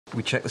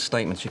We checked the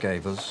statements you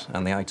gave us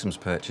and the items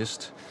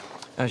purchased.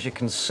 As you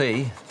can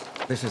see,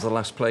 this is the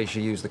last place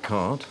you used the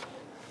card,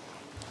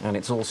 and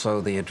it's also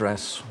the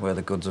address where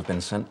the goods have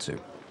been sent to.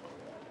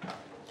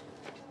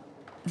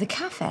 The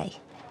cafe?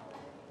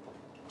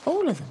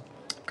 All of them?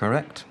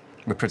 Correct.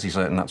 We're pretty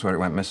certain that's where it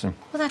went missing.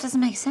 Well, that doesn't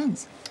make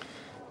sense.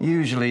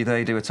 Usually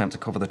they do attempt to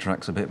cover the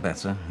tracks a bit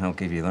better, I'll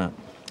give you that.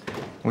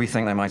 We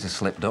think they might have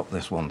slipped up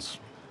this once.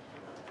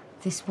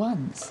 This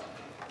once?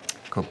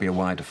 Could be a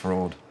wider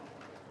fraud.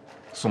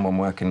 Someone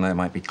working there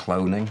might be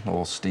cloning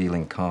or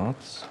stealing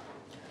cards.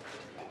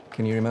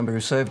 Can you remember who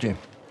served you?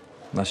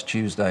 Last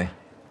Tuesday,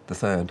 the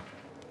 3rd.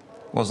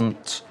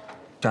 Wasn't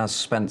Jazz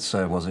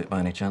Spencer, was it, by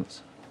any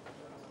chance?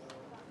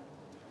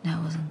 No,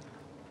 it wasn't.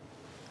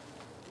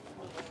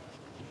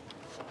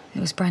 It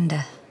was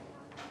Brenda.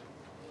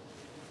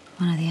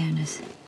 One of the owners.